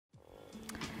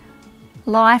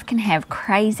Life can have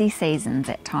crazy seasons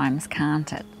at times,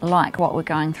 can't it? Like what we're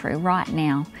going through right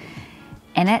now.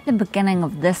 And at the beginning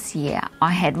of this year,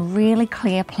 I had really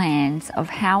clear plans of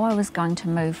how I was going to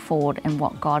move forward in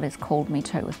what God has called me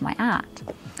to with my art.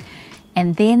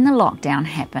 And then the lockdown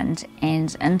happened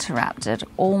and interrupted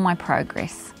all my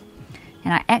progress.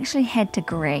 And I actually had to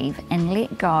grieve and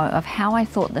let go of how I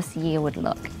thought this year would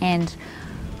look. And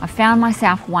I found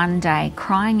myself one day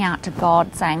crying out to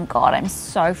God, saying, God, I'm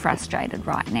so frustrated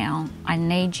right now. I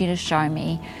need you to show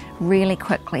me really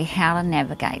quickly how to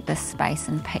navigate this space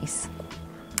in peace.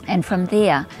 And from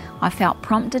there, I felt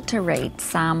prompted to read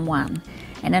Psalm 1.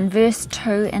 And in verse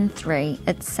 2 and 3,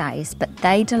 it says, But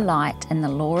they delight in the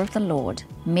law of the Lord,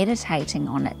 meditating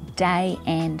on it day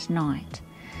and night.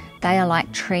 They are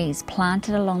like trees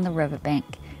planted along the riverbank,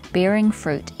 bearing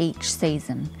fruit each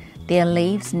season. Their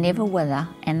leaves never wither,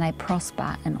 and they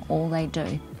prosper in all they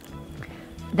do.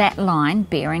 That line,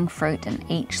 bearing fruit in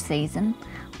each season,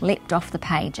 leapt off the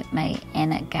page at me,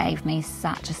 and it gave me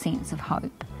such a sense of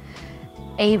hope.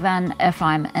 Even if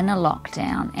I'm in a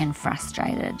lockdown and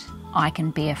frustrated, I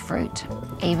can bear fruit.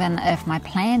 Even if my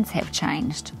plans have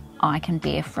changed, I can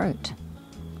bear fruit.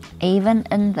 Even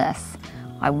in this,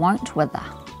 I won't wither,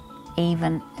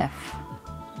 even if.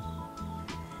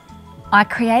 I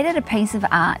created a piece of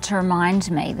art to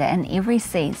remind me that in every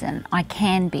season I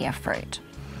can bear fruit.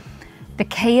 The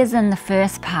key is in the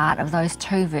first part of those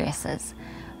two verses.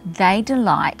 They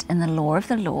delight in the law of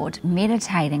the Lord,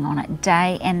 meditating on it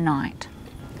day and night.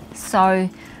 So,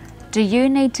 do you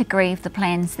need to grieve the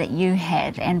plans that you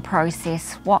had and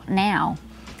process what now?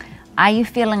 Are you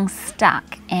feeling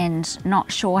stuck and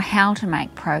not sure how to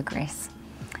make progress?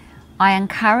 I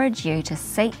encourage you to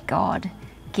seek God,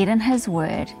 get in His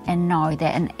Word, and know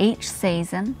that in each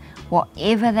season,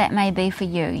 whatever that may be for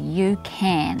you, you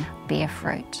can bear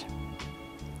fruit.